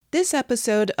This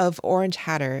episode of Orange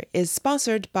Hatter is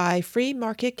sponsored by Free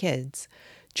Market Kids.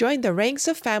 Join the ranks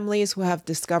of families who have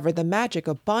discovered the magic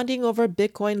of bonding over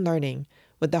Bitcoin learning.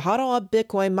 With the Huddle Up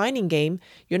Bitcoin mining game,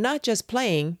 you're not just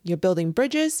playing, you're building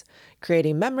bridges,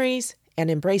 creating memories,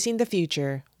 and embracing the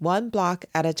future, one block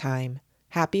at a time.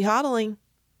 Happy hodling!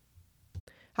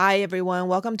 Hi everyone,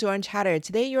 welcome to Orange Hatter.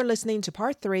 Today you're listening to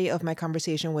part 3 of my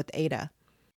conversation with Ada.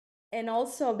 And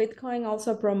also, Bitcoin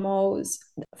also promotes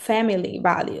family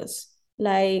values,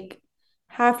 like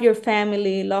have your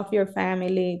family, love your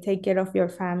family, take care of your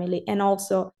family, and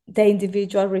also the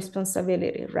individual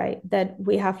responsibility, right? That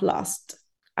we have lost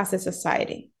as a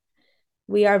society.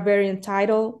 We are very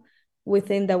entitled. We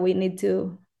think that we need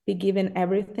to be given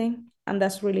everything, and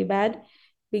that's really bad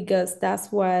because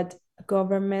that's what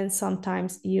governments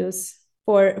sometimes use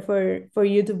for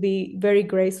you to be very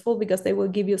graceful because they will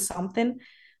give you something,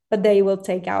 but they will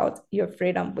take out your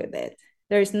freedom with it.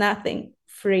 There's nothing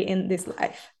free in this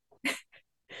life.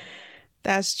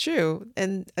 That's true.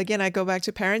 And again, I go back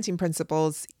to parenting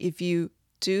principles. If you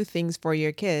do things for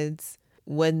your kids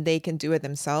when they can do it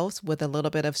themselves with a little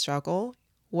bit of struggle,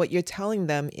 what you're telling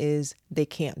them is they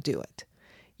can't do it.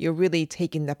 You're really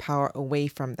taking the power away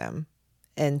from them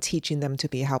and teaching them to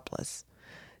be helpless.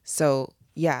 So,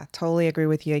 yeah, totally agree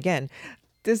with you again.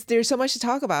 There's so much to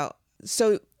talk about.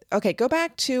 So, okay, go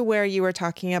back to where you were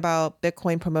talking about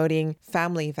Bitcoin promoting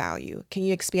family value. Can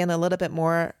you expand a little bit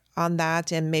more on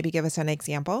that and maybe give us an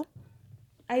example?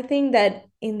 I think that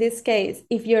in this case,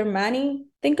 if your money,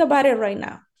 think about it right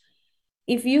now.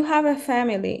 If you have a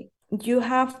family, you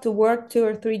have to work 2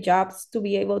 or 3 jobs to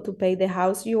be able to pay the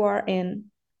house you are in,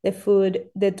 the food,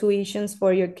 the tuitions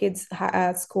for your kids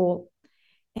at school,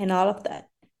 and all of that.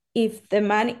 If the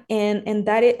money and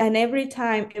every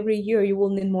time, every year, you will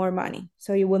need more money,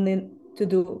 so you will need to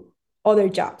do other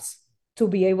jobs to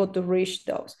be able to reach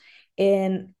those.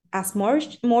 And as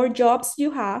more jobs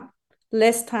you have,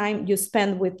 less time you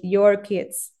spend with your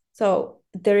kids. So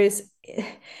there is,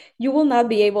 you will not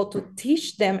be able to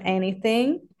teach them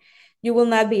anything. You will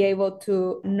not be able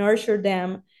to nurture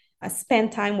them,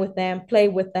 spend time with them, play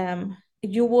with them.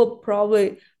 You will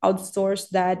probably outsource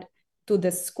that to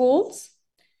the schools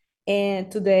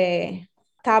and to the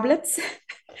tablets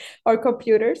or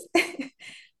computers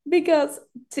because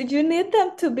so you need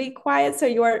them to be quiet, so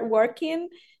you are working,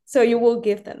 so you will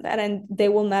give them that and they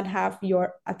will not have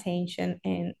your attention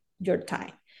and your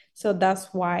time. So that's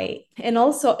why. And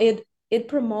also it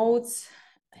promotes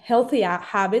healthy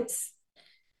habits.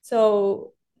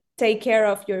 So take care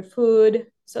of your food.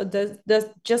 So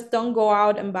just don't go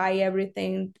out and buy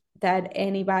everything that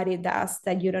anybody does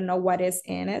that you don't know what is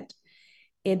in it.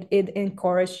 It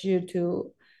encourages you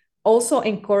to also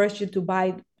encourage you to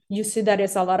buy. You see that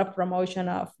it's a lot of promotion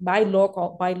of buy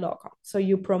local, so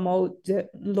you promote the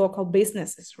local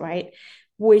businesses, right?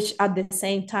 Which at the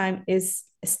same time is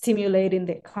stimulating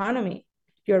the economy,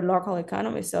 your local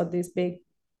economy, so these big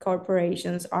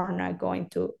corporations are not going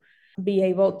to be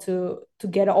able to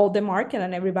get all the market,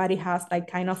 and everybody has like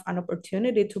kind of an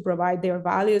opportunity to provide their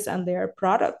values and their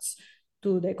products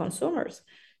to the consumers.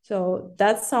 So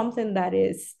that's something that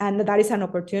is, and that is an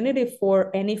opportunity for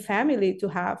any family to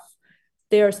have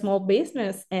their small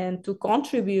business and to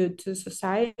contribute to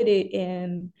society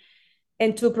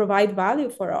and to provide value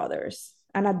for others.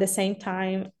 And at the same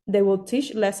time, they will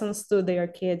teach lessons to their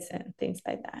kids and things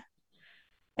like that.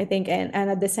 I think, and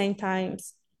at the same time,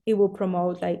 it will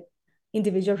promote like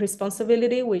individual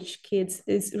responsibility, which kids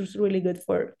is really good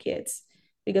for kids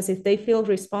because if they feel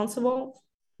responsible,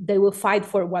 they will fight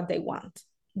for what they want.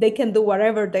 They can do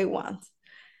whatever they want.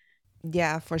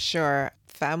 Yeah, for sure.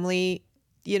 Family,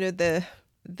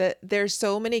 there's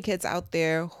so many kids out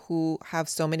there who have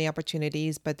so many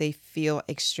opportunities, but they feel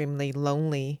extremely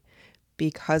lonely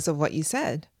because of what you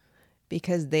said,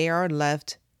 because they are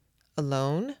left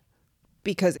alone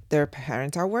because their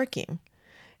parents are working.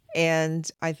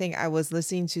 And I think I was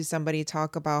listening to somebody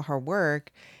talk about her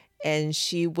work, and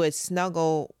she would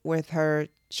snuggle with her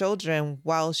children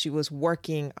while she was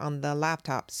working on the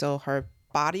laptop. So her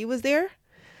body was there,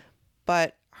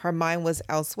 but her mind was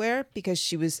elsewhere because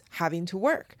she was having to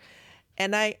work.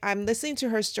 And I'm listening to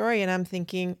her story and I'm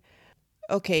thinking,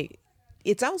 okay,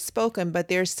 it's outspoken, but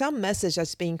there's some message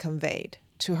that's being conveyed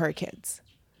to her kids,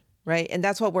 right? And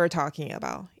that's what we're talking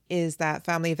about, is that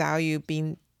family value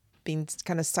being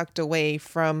kind of sucked away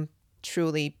from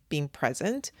truly being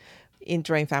present in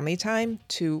during family time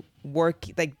to work,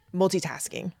 like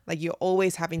multitasking. Like you're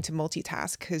always having to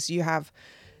multitask because you have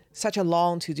such a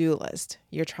long to-do list.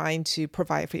 You're trying to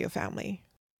provide for your family.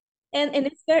 And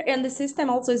it's very, and the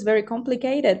system also is very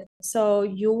complicated. So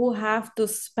you will have to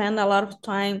spend a lot of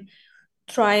time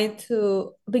try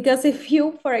to, because if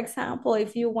you, for example,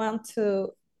 if you want to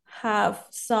have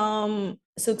some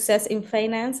success in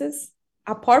finances,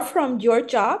 apart from your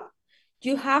job,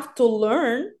 you have to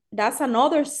learn. That's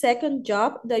another second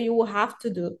job that you will have to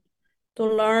do to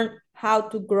learn how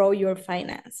to grow your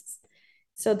finances.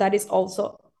 So that is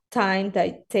also time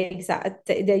that takes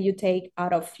that you take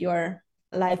out of your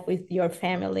life with your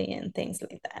family and things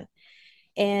like that.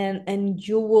 And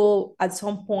you will at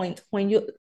some point, when you,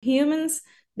 humans,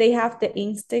 they have the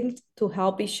instinct to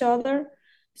help each other.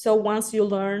 So once you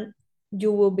learn,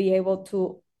 you will be able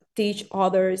to teach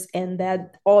others, and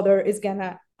that other is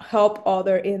gonna help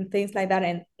other in things like that,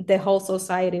 and the whole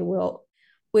society will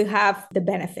have the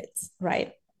benefits,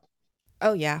 right?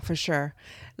 Oh, yeah, for sure.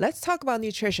 Let's talk about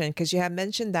nutrition because you had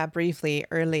mentioned that briefly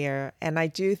earlier. And I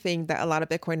do think that a lot of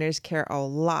Bitcoiners care a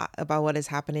lot about what is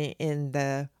happening in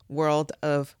the world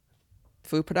of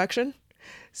food production.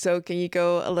 So, can you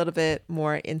go a little bit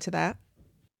more into that?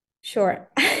 Sure.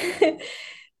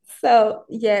 So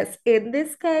yes, in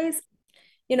this case,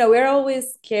 we're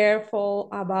always careful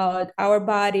about our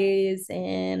bodies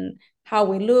and how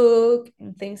we look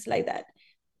and things like that.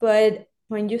 But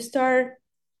when you start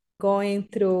going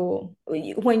through,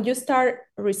 when you start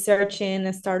researching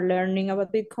and start learning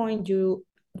about Bitcoin, you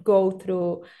go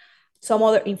through some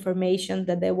other information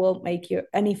that they will make you.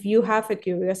 And if you have a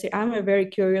curiosity, I'm a very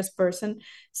curious person.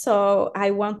 So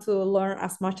I want to learn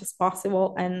as much as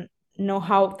possible and know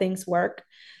how things work.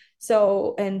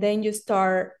 So, and then you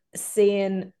start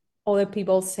seeing other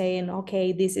people saying,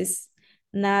 okay, this is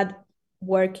not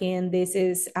working. This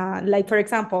is like, for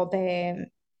example, the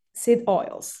seed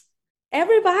oils.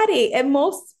 Everybody and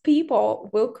most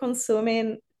people will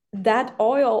consuming that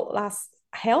oil as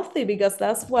healthy because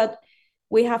that's what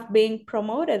we have been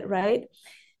promoted, right?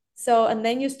 So, and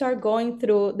then you start going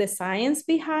through the science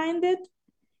behind it,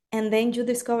 and then you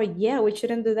discover, yeah, we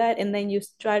shouldn't do that. And then you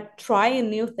start trying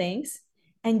new things,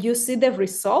 and you see the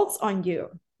results on you.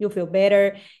 You feel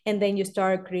better, and then you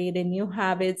start creating new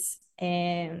habits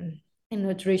and in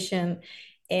nutrition.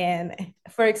 And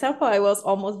for example, I was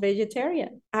almost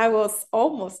vegetarian. I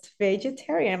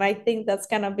think that's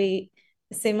gonna be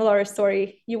a similar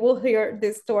story. You will hear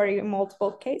this story in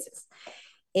multiple cases.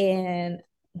 And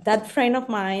that friend of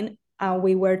mine,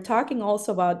 we were talking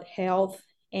also about health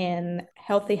and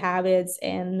healthy habits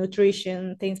and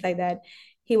nutrition, things like that.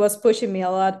 He was pushing me a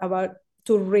lot about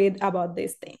to read about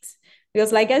these things.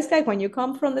 Because like I said, when you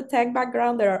come from the tech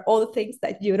background, there are all the things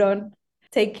that you don't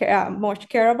take much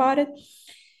care about it.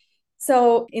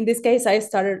 So in this case, I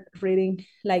started reading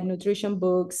like nutrition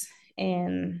books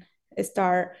and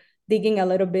start digging a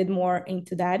little bit more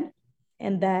into that.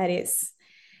 And that is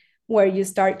where you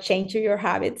start changing your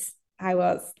habits. I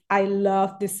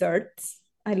love desserts.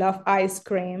 I love ice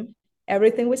cream,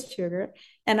 everything with sugar.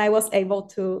 And I was able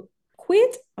to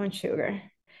quit on sugar.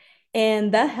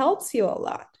 And that helps you a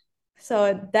lot.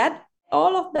 So that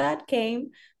all of that came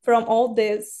from all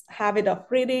this habit of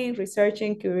reading,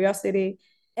 researching, curiosity.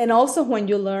 And also when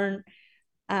you learn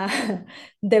uh,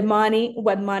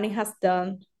 what money has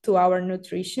done to our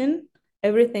nutrition,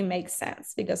 everything makes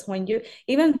sense. Because when you,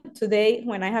 even today,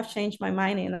 when I have changed my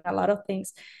mind in a lot of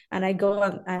things, and I go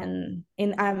and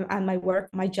in and my work,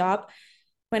 my job,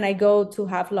 when I go to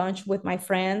have lunch with my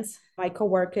friends, my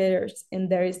coworkers, and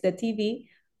there is the TV,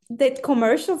 the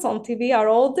commercials on TV are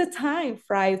all the time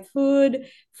fried food,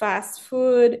 fast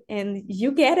food, and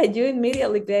you get it, you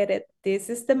immediately get it. This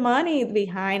is the money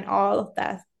behind all of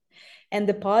that and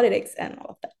the politics and all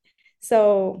of that.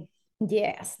 So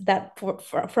yes,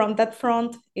 from that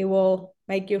front, it will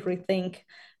make you rethink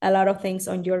a lot of things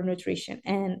on your nutrition,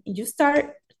 and you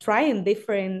start trying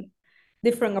different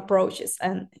approaches.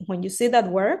 And when you see that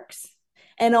works,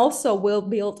 and also will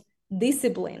build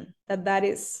discipline, that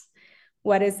is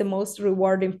what is the most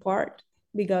rewarding part,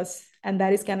 because and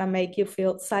that is gonna make you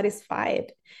feel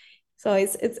satisfied. So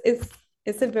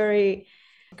it's a very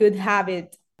good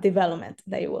habit development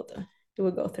that you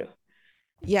will go through.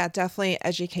 Yeah, definitely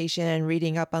education and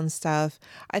reading up on stuff.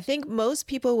 I think most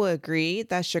people will agree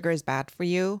that sugar is bad for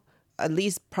you, at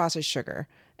least processed sugar.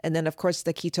 And then, of course,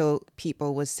 the keto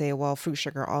people would say, well, fruit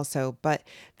sugar also. But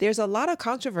there's a lot of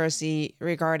controversy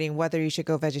regarding whether you should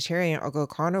go vegetarian or go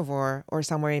carnivore or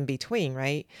somewhere in between,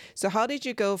 right? So, how did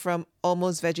you go from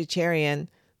almost vegetarian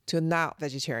to not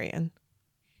vegetarian?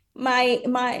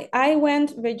 I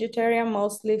went vegetarian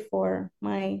mostly for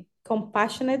my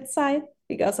compassionate side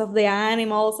because of the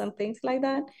animals and things like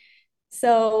that.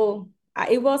 So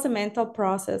it was a mental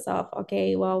process of,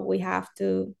 okay, well, we have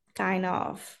to kind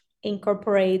of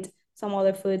incorporate some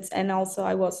other foods. And also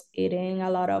I was eating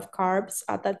a lot of carbs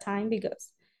at that time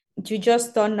because You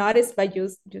just don't notice, but you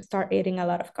start eating a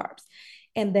lot of carbs.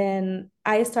 And then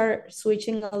I start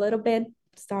switching a little bit,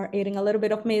 start eating a little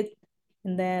bit of meat,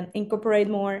 and then incorporate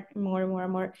more and more and more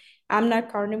and more. I'm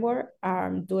not carnivore.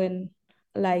 I'm doing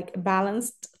like a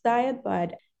balanced diet,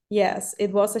 but yes,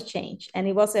 it was a change, and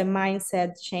it was a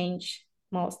mindset change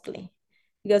mostly,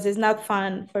 because it's not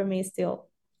fun for me still,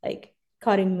 like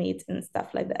cutting meat and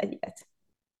stuff like that yet.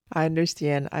 I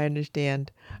understand. I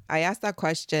understand. I asked that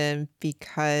question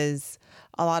because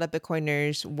a lot of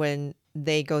Bitcoiners, when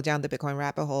they go down the Bitcoin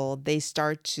rabbit hole, they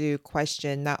start to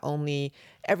question not only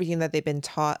everything that they've been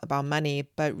taught about money,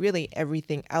 but really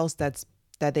everything else that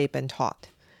they've been taught.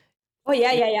 Oh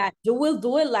yeah, yeah, yeah. You will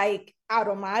do it like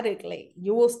automatically.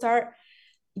 You will start,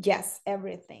 yes,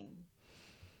 everything.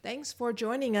 Thanks for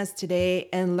joining us today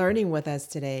and learning with us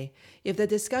today. If the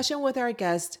discussion with our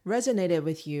guest resonated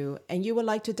with you and you would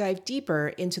like to dive deeper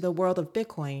into the world of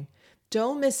Bitcoin,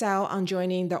 don't miss out on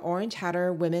joining the Orange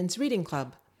Hatter Women's Reading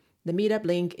Club. The meetup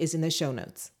link is in the show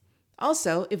notes.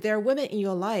 Also, if there are women in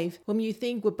your life whom you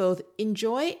think would both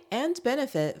enjoy and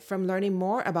benefit from learning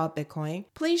more about Bitcoin,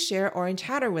 please share Orange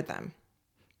Hatter with them.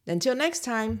 Until next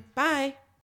time, bye!